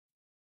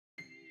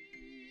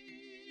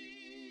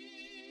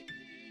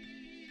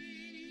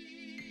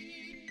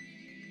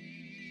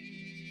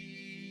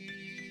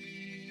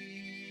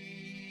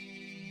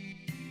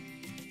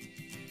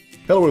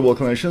Hello, World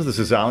clinicians. This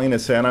is Ali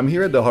Nasseh, and I'm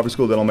here at the Harvard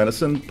School of Dental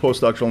Medicine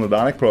postdoctoral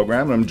endodontic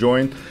program. And I'm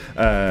joined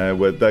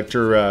with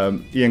Dr.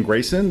 Ian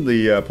Grayson,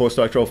 the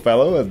postdoctoral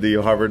fellow of the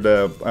Harvard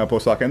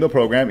Postdoc Endo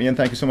program. Ian,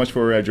 thank you so much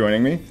for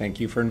joining me. Thank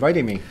you for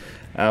inviting me.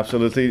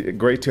 Absolutely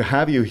great to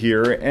have you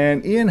here.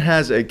 And Ian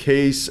has a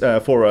case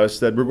for us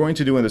that we're going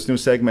to do in this new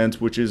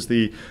segment, which is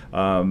the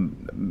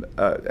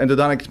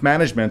endodontic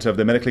management of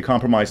the medically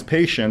compromised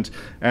patient.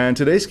 And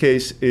today's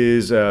case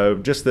is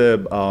just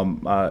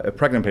a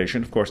pregnant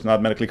patient, of course,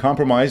 not medically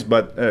compromised,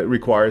 but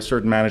requires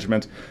certain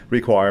management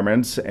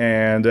requirements.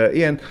 And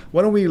Ian,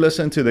 why don't we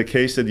listen to the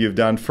case that you've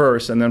done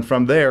first, and then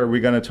from there we're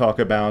going to talk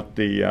about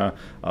the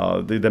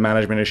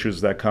management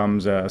issues that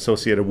comes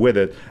associated with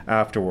it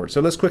afterwards. So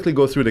let's quickly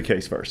go through the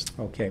case first.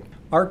 Okay.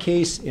 Our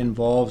case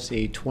involves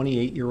a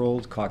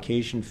 28-year-old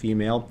Caucasian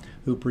female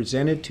who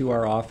presented to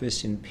our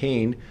office in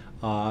pain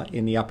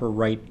in the upper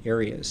right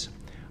areas.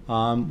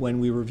 When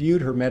we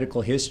reviewed her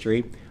medical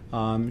history,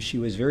 she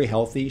was very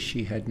healthy.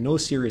 She had no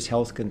serious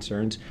health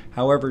concerns.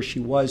 However, she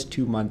was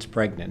 2 months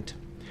pregnant.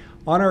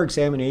 On our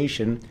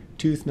examination,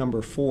 tooth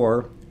number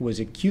 4 was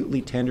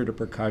acutely tender to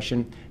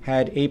percussion,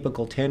 had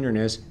apical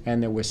tenderness,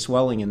 and there was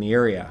swelling in the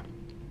area.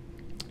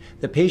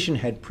 The patient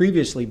had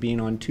previously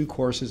been on 2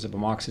 courses of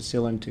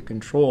amoxicillin to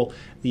control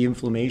the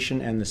inflammation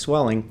and the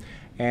swelling,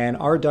 and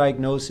our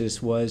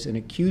diagnosis was an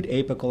acute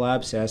apical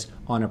abscess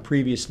on a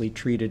previously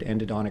treated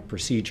endodontic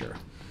procedure.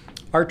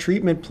 Our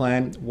treatment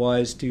plan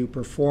was to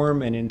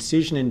perform an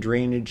incision and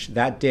drainage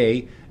that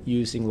day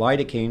using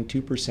lidocaine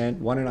 2%,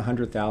 1 in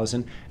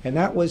 100,000, and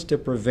that was to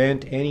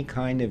prevent any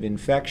kind of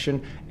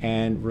infection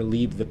and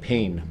relieve the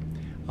pain.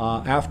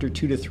 After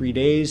 2 to 3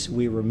 days,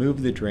 we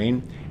removed the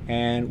drain,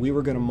 and we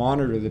were going to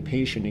monitor the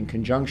patient in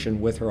conjunction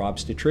with her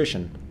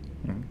obstetrician.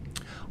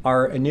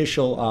 Our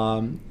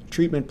initial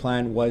treatment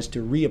plan was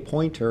to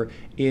reappoint her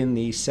in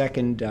the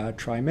second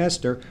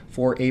trimester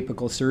for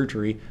apical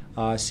surgery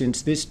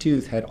since this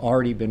tooth had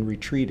already been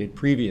retreated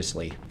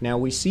previously. Now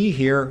we see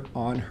here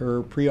on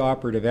her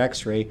preoperative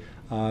x-ray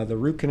the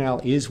root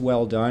canal is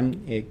well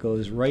done. It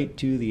goes right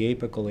to the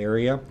apical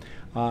area.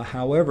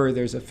 However,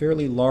 there's a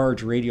fairly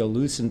large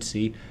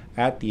radiolucency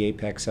at the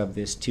apex of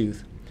this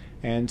tooth.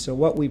 And so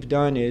what we've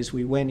done is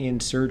we went in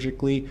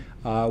surgically.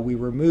 We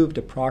removed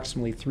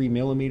approximately 3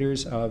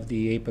 millimeters of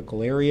the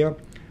apical area,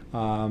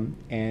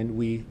 and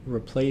we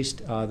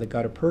replaced the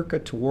gutta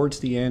perca towards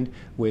the end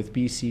with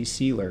BC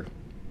sealer.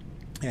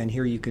 And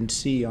here you can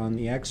see on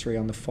the x-ray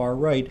on the far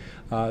right,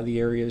 the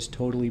area has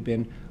totally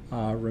been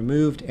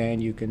removed,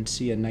 and you can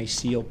see a nice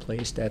seal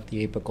placed at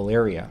the apical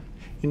area.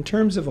 In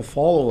terms of a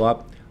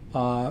follow-up,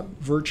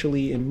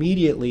 virtually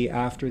immediately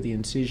after the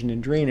incision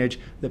and drainage,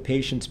 the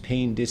patient's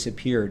pain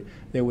disappeared.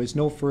 There was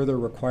no further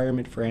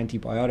requirement for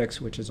antibiotics,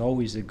 which is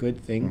always a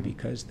good thing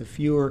because the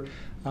fewer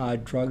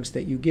drugs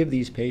that you give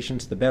these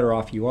patients, the better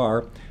off you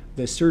are.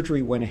 The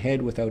surgery went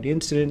ahead without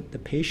incident. The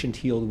patient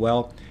healed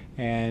well,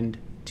 and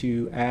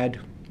to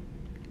add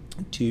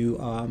to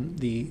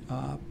the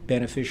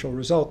beneficial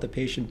result, the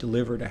patient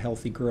delivered a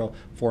healthy girl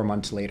 4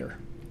 months later.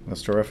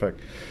 That's terrific.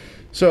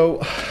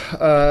 So,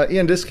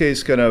 in this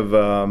case, kind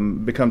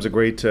of becomes a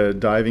great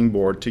diving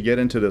board to get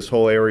into this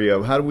whole area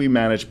of how do we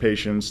manage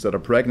patients that are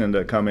pregnant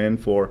that come in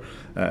for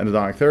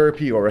endodontic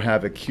therapy or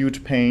have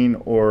acute pain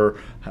or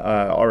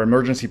are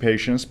emergency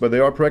patients, but they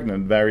are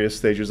pregnant, various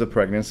stages of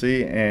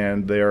pregnancy,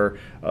 and they're,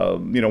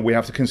 we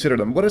have to consider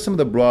them. What are some of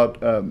the broad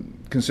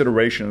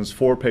considerations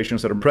for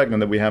patients that are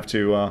pregnant that we have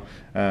to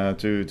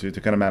kind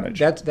of manage?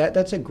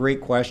 That's a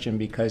great question,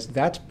 because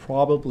that's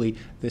probably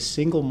the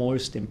single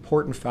most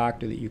important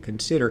factor that you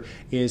consider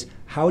is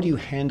how do you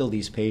handle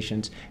these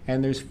patients.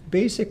 And there's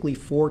basically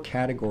 4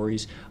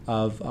 categories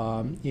of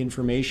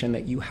information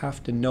that you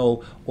have to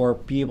know or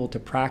be able to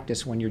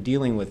practice when you're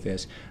dealing with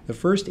this. The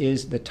first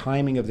is the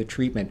timing of the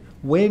treatment.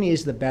 When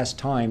is the best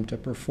time to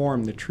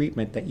perform the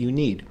treatment that you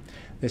need?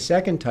 The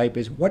second type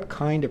is what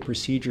kind of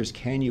procedures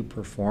can you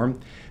perform?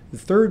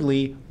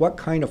 Thirdly, what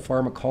kind of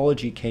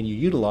pharmacology can you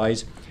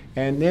utilize?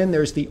 And then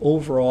there's the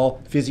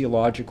overall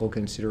physiological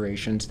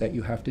considerations that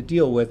you have to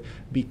deal with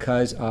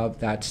because of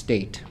that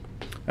state.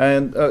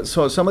 And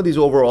so some of these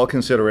overall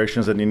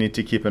considerations that you need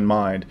to keep in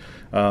mind,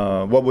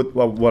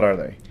 what are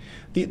they?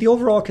 The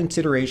overall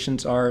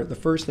considerations are, the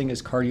first thing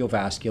is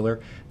cardiovascular,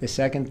 the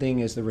second thing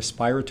is the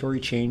respiratory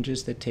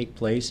changes that take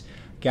place,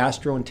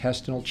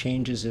 gastrointestinal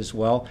changes as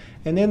well,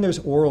 and then there's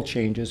oral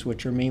changes,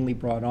 which are mainly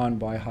brought on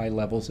by high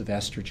levels of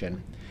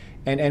estrogen.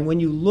 And when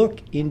you look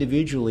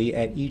individually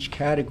at each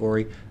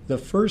category, the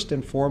first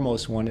and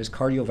foremost one is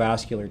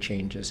cardiovascular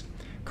changes.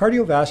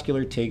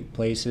 Cardiovascular take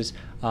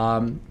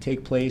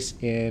place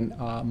in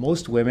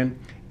most women,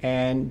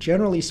 and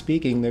generally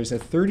speaking, there's a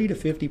 30 to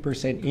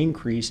 50%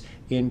 increase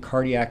in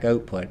cardiac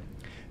output.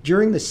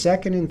 During the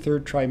second and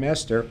third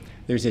trimester,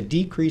 there's a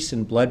decrease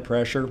in blood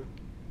pressure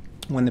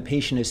when the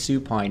patient is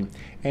supine.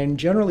 And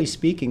generally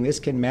speaking, this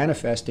can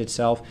manifest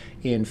itself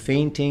in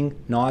fainting,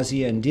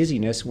 nausea, and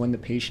dizziness when the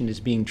patient is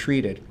being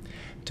treated.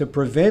 To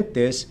prevent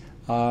this,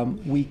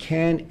 we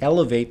can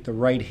elevate the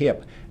right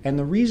hip. And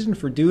the reason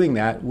for doing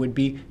that would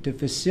be to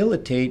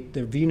facilitate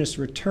the venous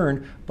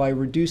return by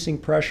reducing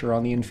pressure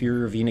on the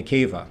inferior vena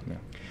cava. Yeah.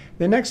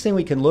 The next thing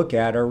we can look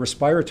at are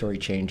respiratory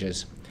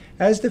changes.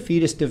 As the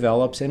fetus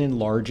develops and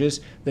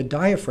enlarges, the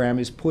diaphragm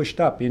is pushed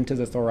up into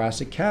the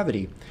thoracic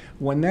cavity.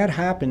 When that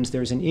happens,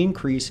 there's an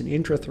increase in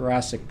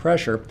intrathoracic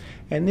pressure,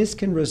 and this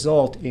can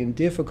result in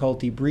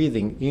difficulty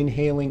breathing,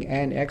 inhaling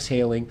and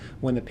exhaling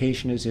when the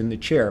patient is in the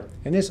chair,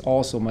 and this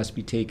also must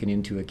be taken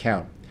into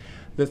account.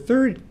 The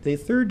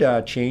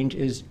third change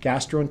is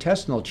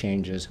gastrointestinal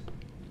changes.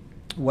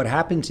 What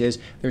happens is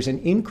there's an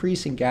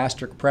increase in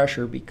gastric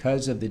pressure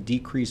because of the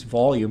decreased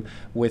volume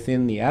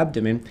within the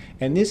abdomen,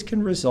 and this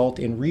can result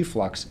in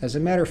reflux. As a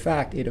matter of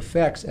fact, it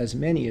affects as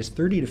many as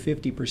 30 to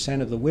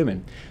 50% of the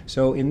women.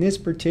 So in this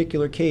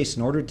particular case,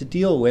 in order to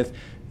deal with,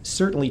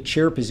 certainly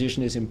chair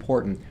position is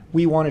important.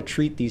 We want to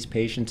treat these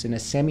patients in a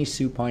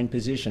semi-supine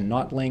position,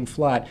 not laying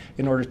flat,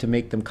 in order to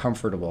make them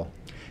comfortable.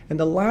 And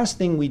the last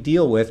thing we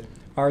deal with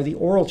are the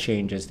oral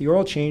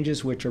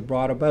changes which are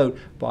brought about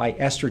by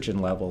estrogen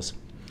levels.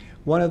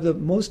 One of the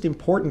most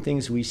important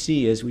things we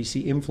see is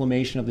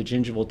inflammation of the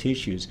gingival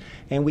tissues,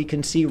 and we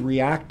can see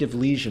reactive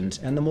lesions.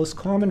 And the most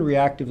common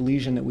reactive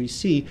lesion that we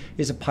see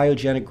is a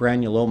pyogenic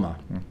granuloma.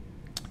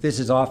 This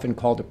is often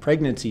called a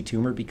pregnancy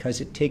tumor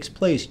because it takes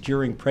place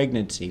during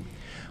pregnancy.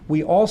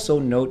 We also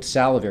note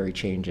salivary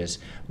changes.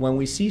 When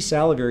we see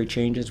salivary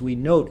changes, we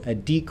note a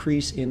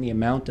decrease in the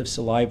amount of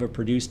saliva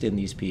produced in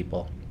these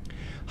people.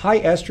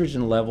 High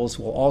estrogen levels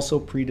will also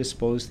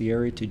predispose the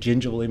area to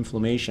gingival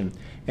inflammation,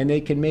 and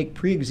they can make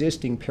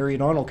pre-existing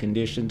periodontal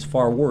conditions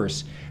far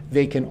worse.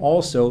 They can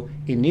also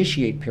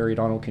initiate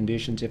periodontal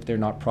conditions if they're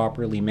not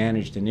properly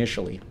managed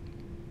initially.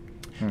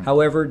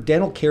 However,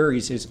 dental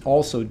caries is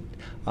also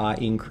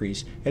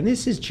increased, and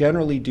this is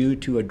generally due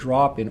to a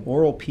drop in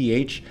oral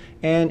pH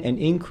and an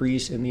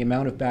increase in the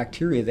amount of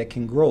bacteria that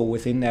can grow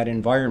within that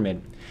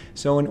environment.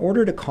 So in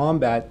order to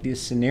combat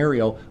this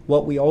scenario,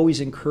 what we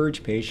always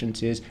encourage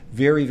patients is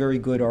very, very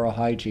good oral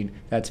hygiene.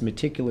 That's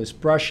meticulous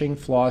brushing,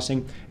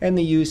 flossing, and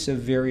the use of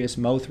various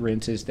mouth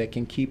rinses that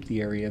can keep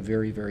the area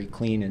very, very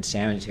clean and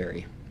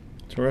sanitary.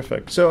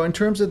 Terrific. So in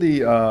terms of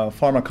the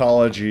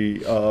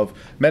pharmacology of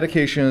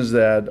medications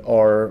that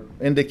are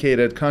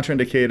indicated,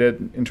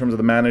 contraindicated in terms of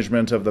the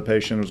management of the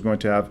patient who's going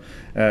to have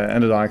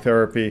endodontic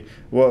therapy,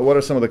 what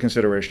are some of the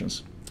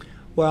considerations?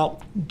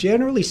 Well,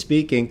 generally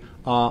speaking,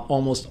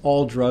 almost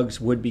all drugs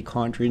would be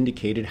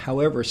contraindicated.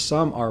 However,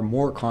 some are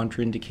more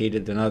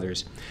contraindicated than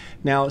others.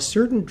 Now,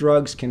 certain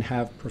drugs can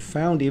have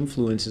profound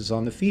influences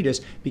on the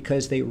fetus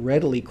because they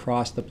readily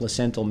cross the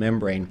placental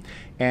membrane.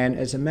 And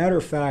as a matter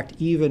of fact,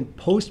 even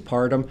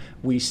postpartum,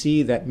 we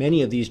see that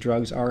many of these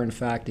drugs are in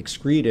fact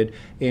excreted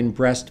in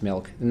breast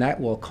milk, and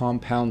that will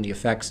compound the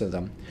effects of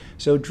them.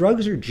 So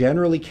drugs are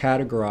generally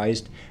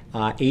categorized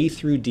A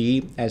through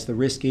D as the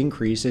risk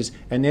increases,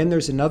 and then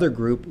there's another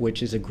group,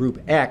 which is a group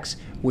X,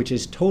 which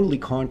is totally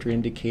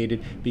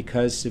contraindicated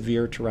because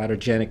severe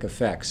teratogenic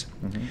effects.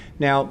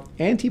 Now,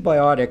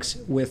 antibiotics,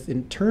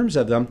 in terms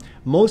of them,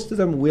 most of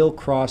them will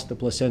cross the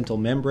placental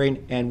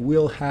membrane and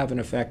will have an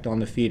effect on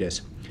the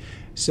fetus.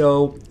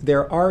 So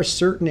there are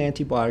certain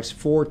antibiotics,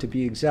 4 to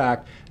be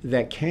exact,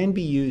 that can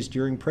be used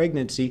during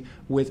pregnancy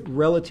with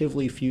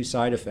relatively few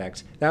side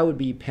effects. That would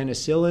be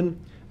penicillin,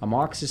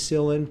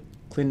 amoxicillin,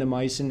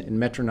 clindamycin, and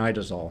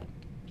metronidazole.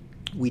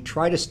 We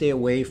try to stay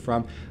away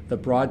from the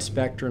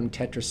broad-spectrum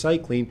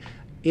tetracycline.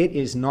 It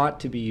is not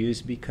to be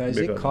used because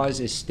it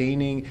causes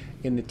staining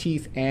in the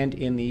teeth and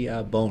in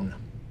the bone.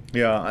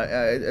 Yeah,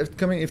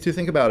 if you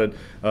think about it,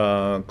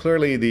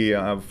 clearly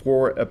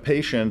for a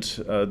patient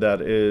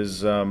that is,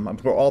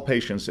 for all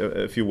patients,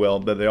 if you will,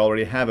 that they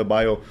already have a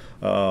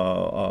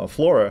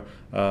bioflora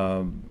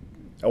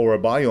or a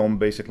biome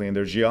basically in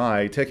their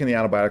GI, taking the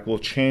antibiotic will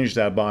change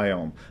that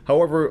biome.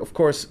 However, of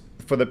course,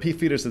 for the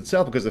fetus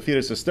itself, because the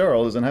fetus is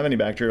sterile, doesn't have any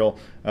bacterial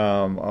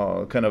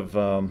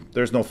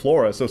there's no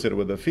flora associated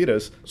with the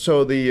fetus,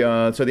 so the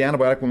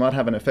antibiotic will not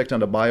have an effect on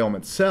the biome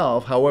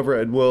itself. However,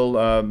 it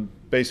will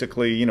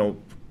basically,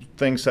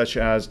 things such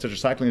as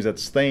tetracyclines that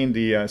stain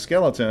the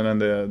skeleton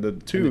and the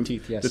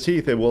teeth, yes. The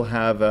teeth, it will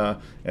have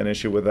an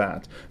issue with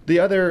that. The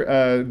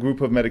other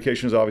group of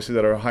medications, obviously,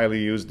 that are highly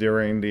used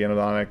during the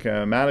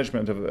endodontic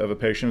management of a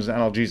patient is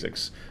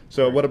analgesics.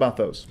 So what about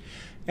those?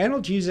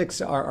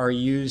 Analgesics are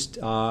used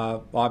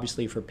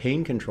obviously for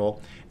pain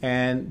control,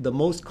 and the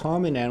most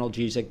common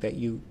analgesic that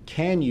you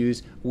can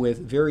use with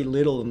very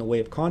little in the way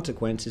of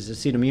consequence is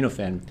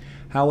acetaminophen.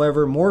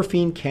 However,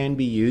 morphine can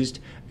be used,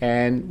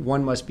 and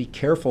one must be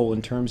careful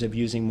in terms of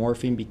using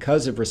morphine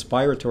because of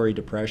respiratory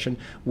depression,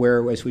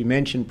 where, as we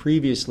mentioned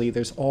previously,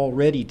 there's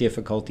already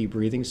difficulty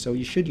breathing, so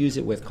you should use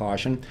it with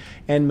caution.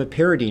 And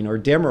meperidine or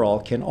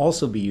Demerol can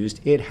also be used.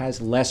 It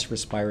has less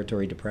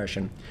respiratory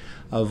depression.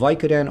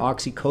 Vicodin,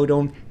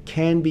 oxycodone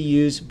can be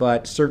used,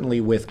 but certainly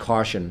with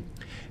caution.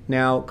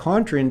 Now,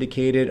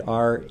 contraindicated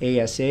are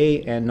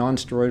ASA and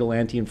nonsteroidal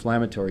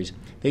anti-inflammatories.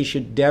 They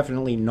should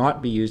definitely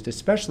not be used,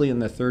 especially in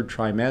the 3rd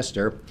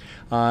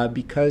trimester,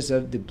 because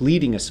of the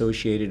bleeding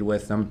associated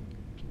with them.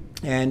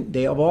 And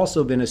they have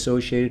also been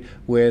associated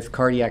with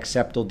cardiac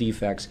septal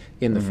defects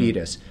in the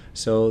fetus.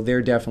 So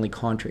they're definitely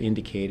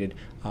contraindicated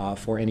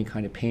for any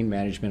kind of pain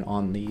management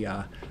on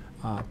the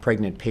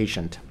pregnant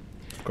patient.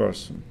 Of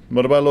course.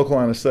 What about local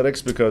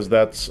anesthetics? Because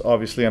that's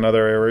obviously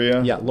another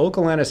area. Yeah,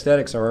 local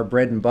anesthetics are our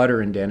bread and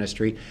butter in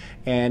dentistry.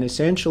 And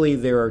essentially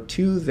there are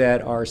two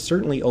that are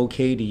certainly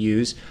okay to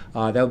use.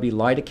 That would be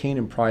lidocaine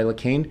and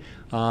prilocaine.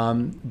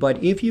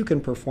 But if you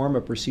can perform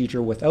a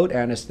procedure without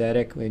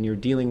anesthetic and you're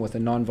dealing with a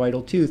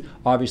non-vital tooth,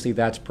 obviously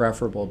that's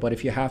preferable. But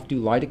if you have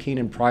to, lidocaine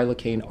and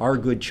prilocaine are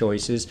good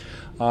choices.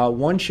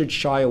 One should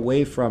shy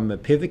away from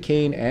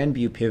mepivacaine and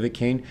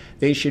bupivacaine.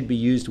 They should be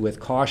used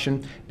with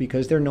caution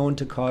because they're known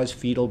to cause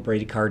fetal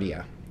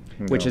bradycardia,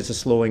 which is a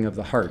slowing of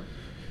the heart.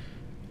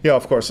 Yeah,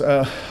 of course.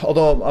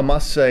 Although I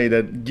must say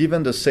that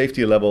given the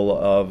safety level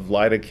of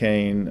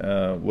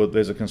lidocaine with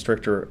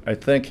vasoconstrictor, I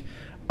think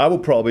I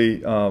would probably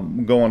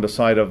go on the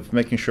side of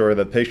making sure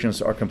that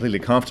patients are completely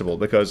comfortable,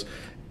 because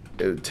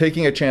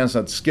taking a chance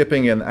at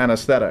skipping an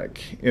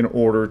anesthetic in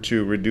order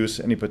to reduce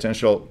any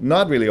potential,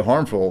 not really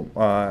harmful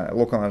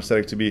local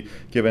anesthetic to be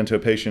given to a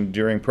patient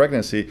during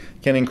pregnancy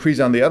can increase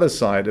on the other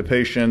side a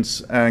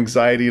patient's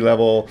anxiety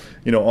level,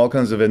 all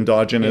kinds of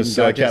endogenous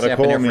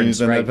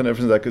catecholamines and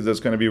epinephrine that's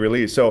going to be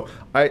released. So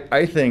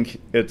I think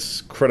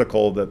it's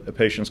critical that a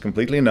patient's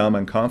completely numb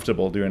and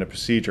comfortable during a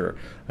procedure,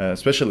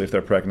 especially if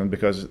they're pregnant,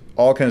 because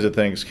all kinds of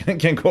things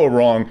can go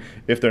wrong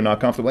if they're not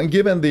comfortable. And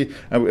given the,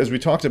 as we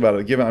talked about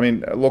it,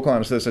 local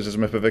anesthetics such as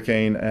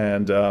mepivacaine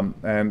and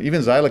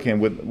even xylocaine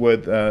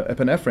with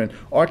epinephrine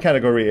are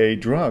category A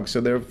drugs, so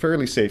they're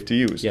fairly safe to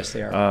use. Yes,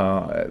 they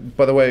are.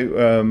 By the way,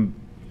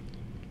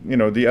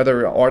 the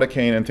other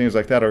articaine and things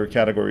like that are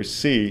category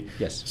C.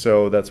 Yes.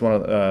 So that's one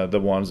of the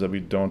ones that we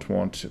don't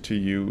want to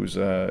use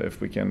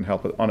if we can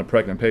help it on a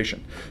pregnant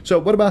patient. So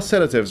what about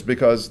sedatives?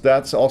 Because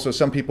that's also,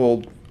 some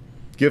people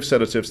give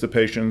sedatives to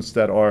patients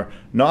that are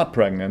not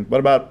pregnant. What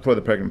about for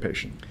the pregnant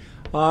patient?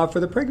 For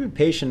the pregnant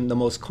patient, the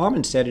most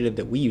common sedative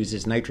that we use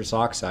is nitrous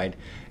oxide.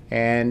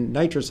 And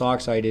nitrous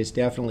oxide is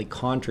definitely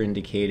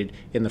contraindicated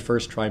in the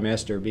first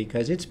trimester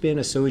because it's been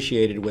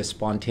associated with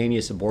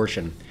spontaneous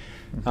abortion.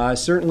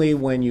 Certainly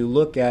when you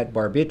look at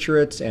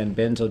barbiturates and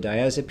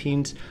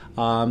benzodiazepines,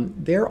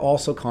 they're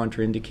also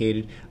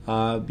contraindicated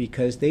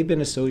because they've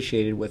been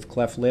associated with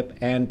cleft lip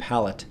and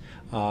palate.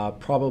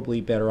 Probably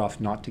better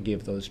off not to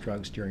give those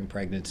drugs during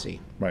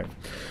pregnancy. Right.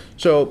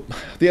 So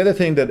the other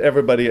thing that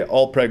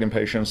all pregnant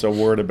patients are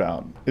worried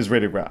about is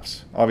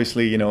radiographs.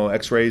 Obviously,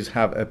 x-rays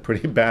have a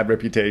pretty bad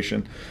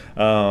reputation.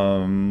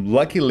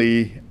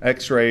 Luckily,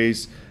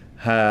 x-rays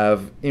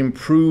have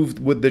improved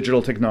with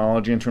digital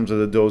technology in terms of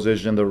the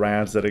dosage and the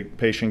rads that a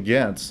patient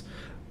gets.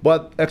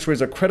 But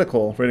x-rays are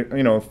critical,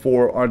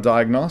 for our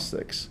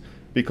diagnostics,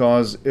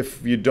 because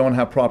if you don't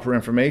have proper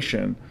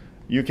information,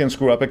 you can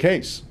screw up a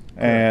case.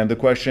 And the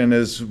question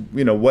is,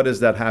 what is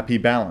that happy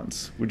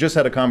balance? We just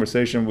had a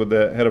conversation with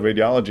the head of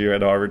radiology here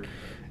at Harvard,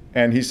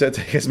 and he said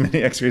take as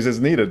many x-rays as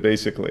needed,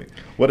 basically.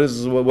 What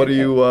do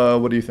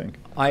you think?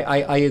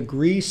 I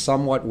agree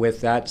somewhat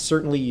with that.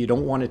 Certainly you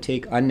don't want to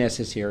take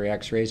unnecessary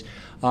x-rays.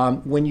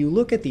 When you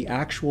look at the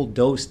actual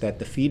dose that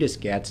the fetus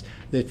gets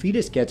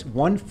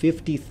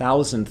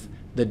 1/50,000th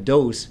the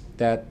dose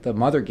that the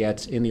mother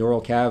gets in the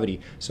oral cavity.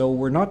 So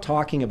we're not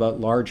talking about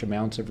large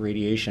amounts of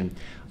radiation.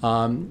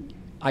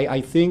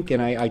 I think,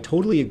 and I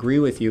totally agree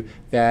with you,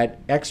 that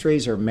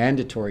x-rays are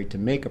mandatory to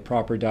make a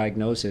proper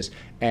diagnosis.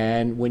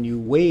 And when you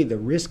weigh the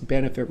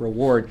risk-benefit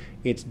reward,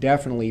 it's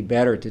definitely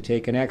better to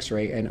take an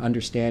x-ray and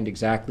understand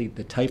exactly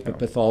the type of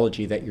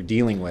pathology that you're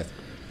dealing with.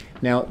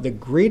 Now, the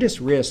greatest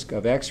risk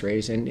of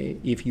x-rays, and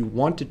if you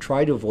want to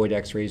try to avoid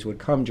x-rays, would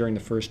come during the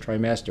first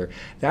trimester.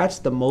 That's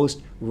the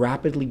most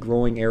rapidly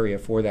growing area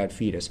for that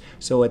fetus.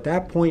 So at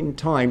that point in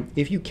time,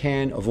 if you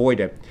can, avoid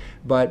it.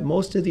 But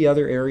most of the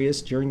other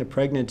areas during the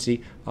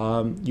pregnancy,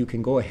 you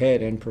can go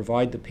ahead and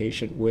provide the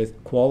patient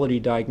with quality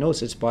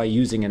diagnosis by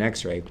using an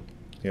x-ray.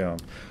 Yeah,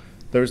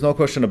 there's no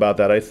question about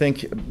that. I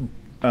think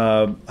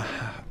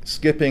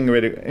skipping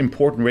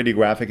important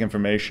radiographic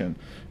information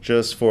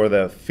just for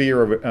the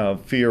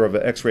fear of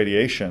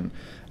X-radiation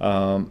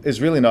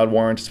is really not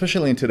warranted,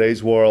 especially in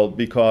today's world,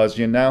 because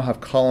you now have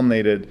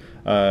columnated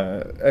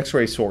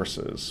X-ray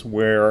sources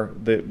where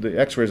the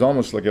X-ray is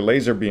almost like a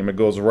laser beam. It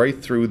goes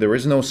right through. There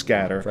is no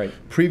scatter. Right.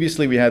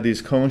 Previously, we had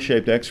these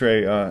cone-shaped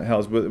X-ray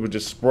hells with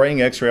just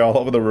spraying X-ray all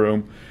over the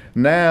room.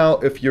 Now,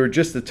 if you're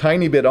just a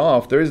tiny bit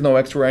off, there is no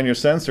X-ray on your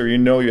sensor. You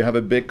know you have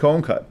a big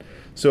cone cut.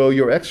 So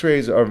your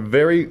X-rays are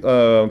very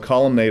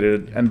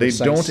columnated, and they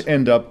don't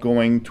end up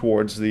going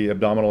towards the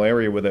abdominal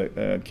area where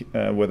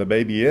the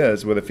baby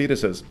is, where the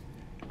fetus is.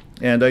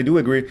 And I do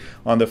agree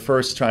on the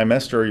first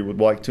trimester you would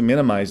like to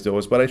minimize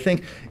those, but I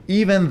think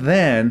even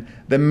then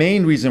the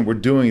main reason we're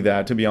doing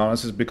that, to be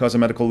honest, is because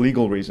of medical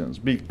legal reasons.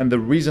 And the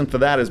reason for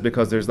that is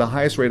because there's the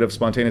highest rate of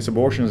spontaneous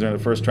abortions during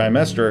the first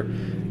trimester,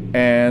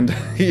 and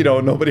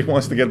nobody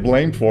wants to get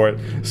blamed for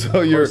it.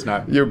 So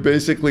you're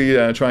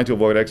basically trying to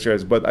avoid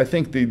X-rays. But I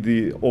think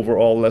the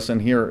overall lesson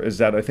here is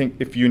that I think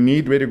if you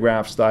need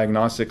radiographs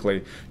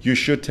diagnostically, you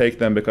should take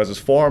them, because it's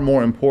far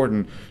more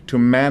important to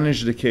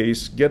manage the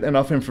case, get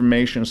enough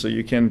information so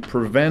you can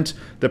prevent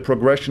the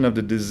progression of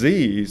the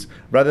disease,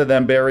 rather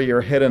than bury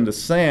your head in the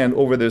sand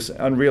over this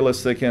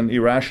unrealistic and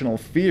irrational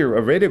fear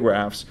of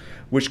radiographs,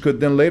 which could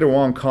then later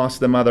on cost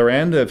the mother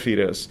and the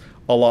fetus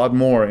a lot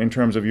more in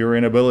terms of your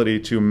inability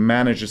to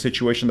manage a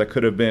situation that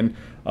could have been,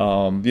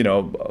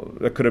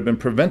 that could have been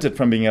prevented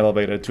from being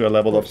elevated to a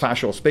level of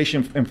fascial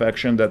spacial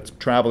infection that's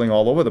traveling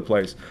all over the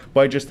place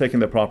by just taking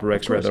the proper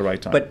X-ray at the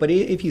right time. But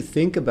if you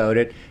think about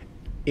it,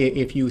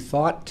 if you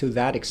thought to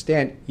that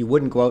extent, you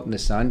wouldn't go out in the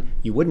sun,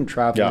 you wouldn't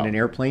travel in an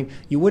airplane,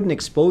 you wouldn't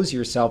expose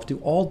yourself to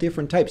all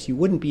different types, you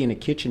wouldn't be in a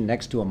kitchen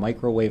next to a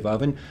microwave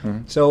oven.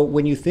 So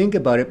when you think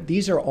about it,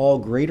 these are all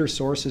greater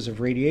sources of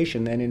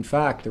radiation than, in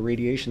fact, the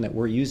radiation that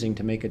we're using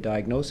to make a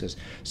diagnosis.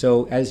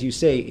 So as you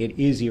say, it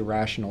is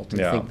irrational to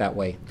think that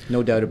way.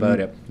 No doubt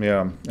about it.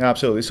 Yeah,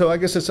 absolutely. So I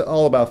guess it's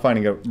all about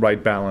finding a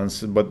right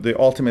balance, but the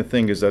ultimate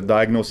thing is that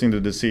diagnosing the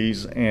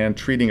disease and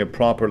treating it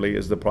properly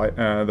is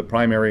the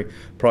primary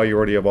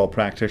priority of all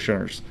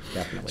practitioners.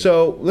 Definitely.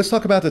 So let's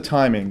talk about the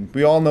timing.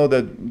 We all know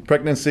that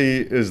pregnancy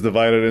is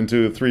divided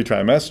into 3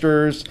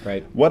 trimesters.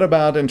 Right. What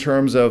about in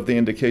terms of the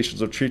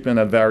indications of treatment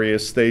at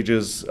various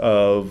stages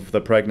of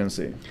the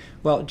pregnancy?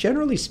 Well,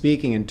 generally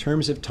speaking, in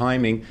terms of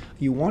timing,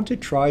 you want to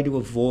try to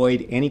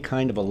avoid any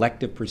kind of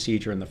elective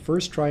procedure in the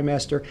first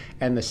trimester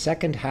and the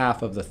second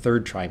half of the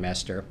third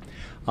trimester.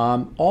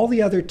 All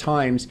the other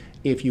times,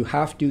 if you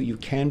have to, you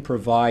can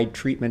provide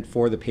treatment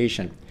for the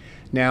patient.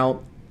 Now,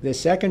 the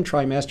second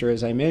trimester,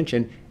 as I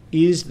mentioned,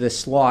 is the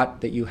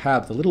slot that you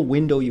have, the little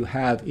window you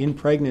have in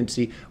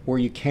pregnancy where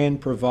you can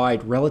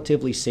provide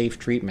relatively safe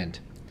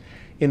treatment.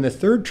 In the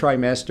third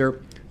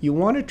trimester, you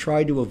want to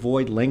try to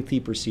avoid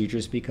lengthy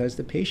procedures because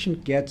the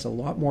patient gets a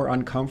lot more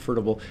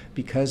uncomfortable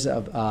because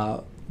of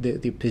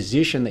the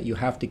position that you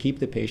have to keep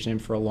the patient in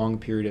for a long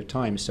period of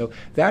time. So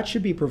that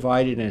should be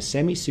provided in a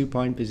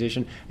semi-supine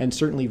position and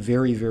certainly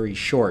very, very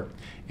short.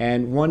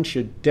 And one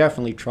should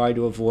definitely try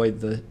to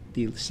avoid the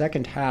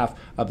second half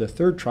of the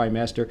third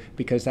trimester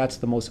because that's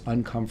the most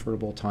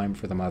uncomfortable time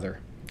for the mother.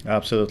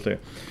 Absolutely.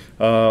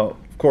 Of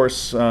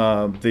course,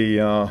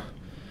 the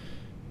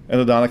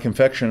endodontic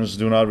infections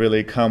do not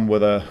really come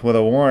with a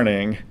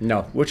warning.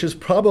 No. Which is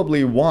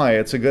probably why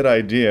it's a good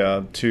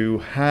idea to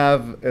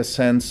have a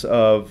sense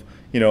of,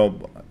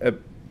 a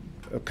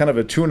kind of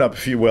a tune-up,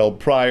 if you will,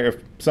 prior.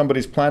 If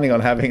somebody's planning on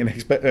having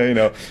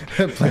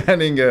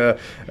planning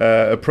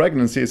a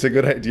pregnancy, it's a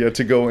good idea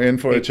to go in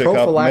for a checkup.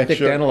 Prophylactic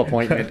dental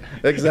appointment.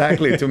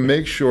 Exactly, to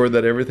make sure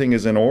that everything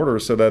is in order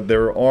so that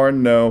there are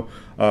no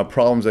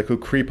problems that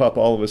could creep up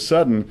all of a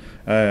sudden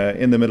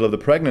in the middle of the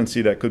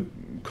pregnancy that could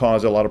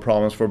cause a lot of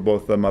problems for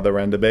both the mother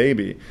and the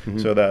baby.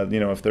 So that,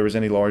 if there is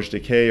any large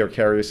decay or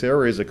carious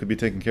areas, it could be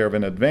taken care of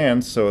in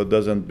advance so it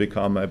doesn't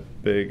become a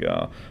big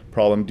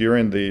problem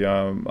during the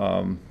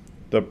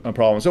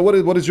problem. So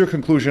what is your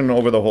conclusion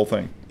over the whole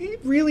thing?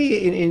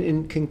 Really,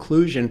 in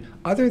conclusion,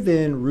 other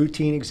than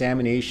routine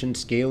examination,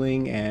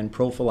 scaling, and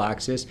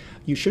prophylaxis,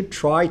 you should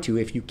try to,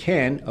 if you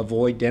can,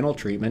 avoid dental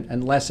treatment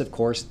unless, of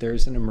course,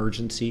 there's an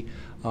emergency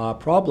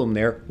problem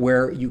there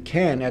where you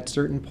can, at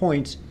certain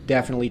points,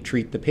 definitely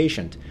treat the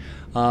patient.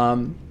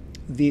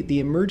 The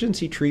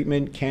emergency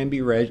treatment can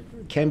be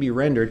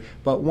rendered,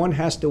 but one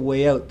has to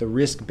weigh out the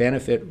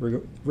risk-benefit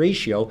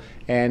ratio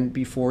and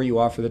before you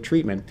offer the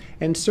treatment.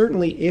 And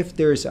certainly, if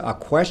there's a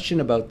question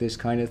about this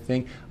kind of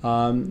thing,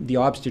 the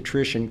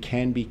obstetrician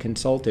can be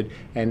consulted,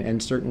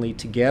 and certainly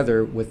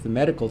together with the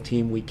medical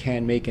team, we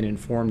can make an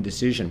informed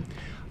decision.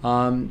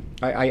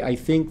 I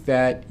think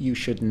that you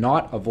should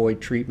not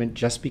avoid treatment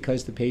just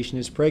because the patient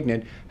is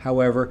pregnant.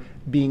 However,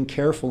 being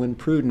careful and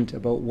prudent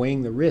about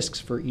weighing the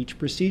risks for each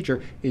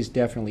procedure is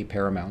definitely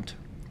paramount.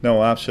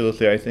 No,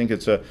 absolutely. I think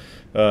it's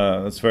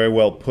very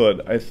well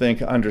put. I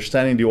think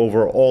understanding the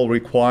overall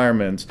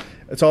requirements,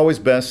 it's always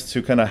best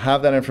to kind of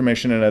have that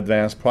information in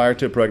advance prior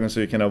to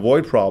pregnancy. You can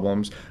avoid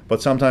problems,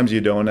 but sometimes you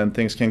don't and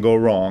things can go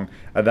wrong.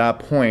 At that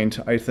point,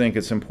 I think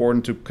it's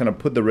important to kind of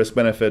put the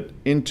risk-benefit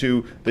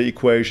into the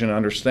equation,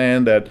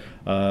 understand that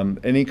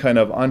any kind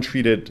of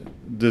untreated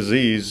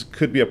disease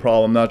could be a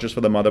problem, not just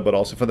for the mother, but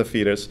also for the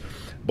fetus.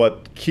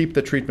 But keep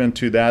the treatment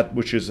to that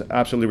which is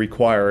absolutely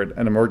required,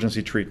 an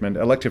emergency treatment.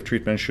 Elective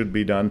treatment should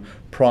be done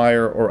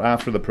prior or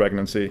after the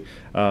pregnancy.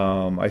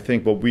 I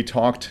think what we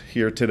talked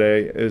here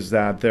today is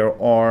that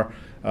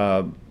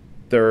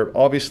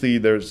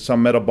there's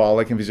some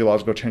metabolic and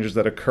physiological changes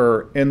that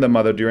occur in the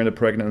mother during the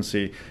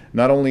pregnancy,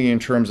 not only in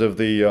terms of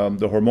the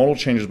hormonal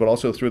changes, but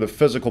also through the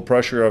physical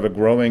pressure of a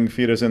growing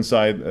fetus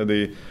inside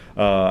the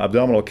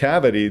abdominal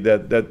cavity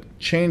that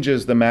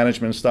changes the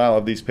management style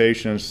of these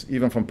patients,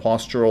 even from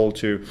postural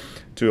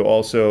to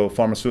also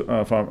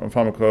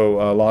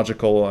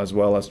pharmacological as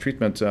well as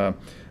treatment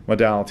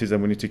modalities that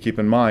we need to keep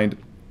in mind.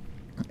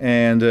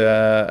 And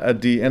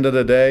at the end of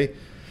the day,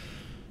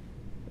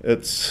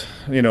 it's,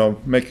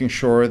 making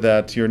sure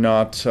that you're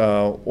not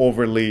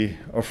overly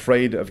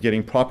afraid of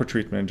getting proper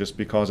treatment just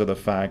because of the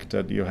fact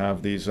that you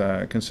have these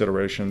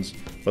considerations,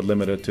 but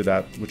limited to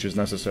that which is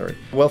necessary.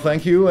 Well,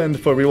 thank you. And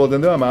for Real World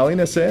Endo, I'm Ali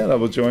Nasseh, and I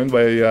was joined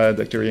by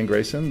Dr. Ian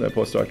Grayson, the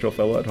postdoctoral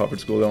fellow at Harvard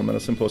School of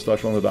Medicine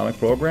Postdoctoral Endodontic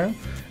Program.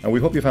 And we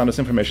hope you found this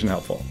information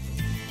helpful.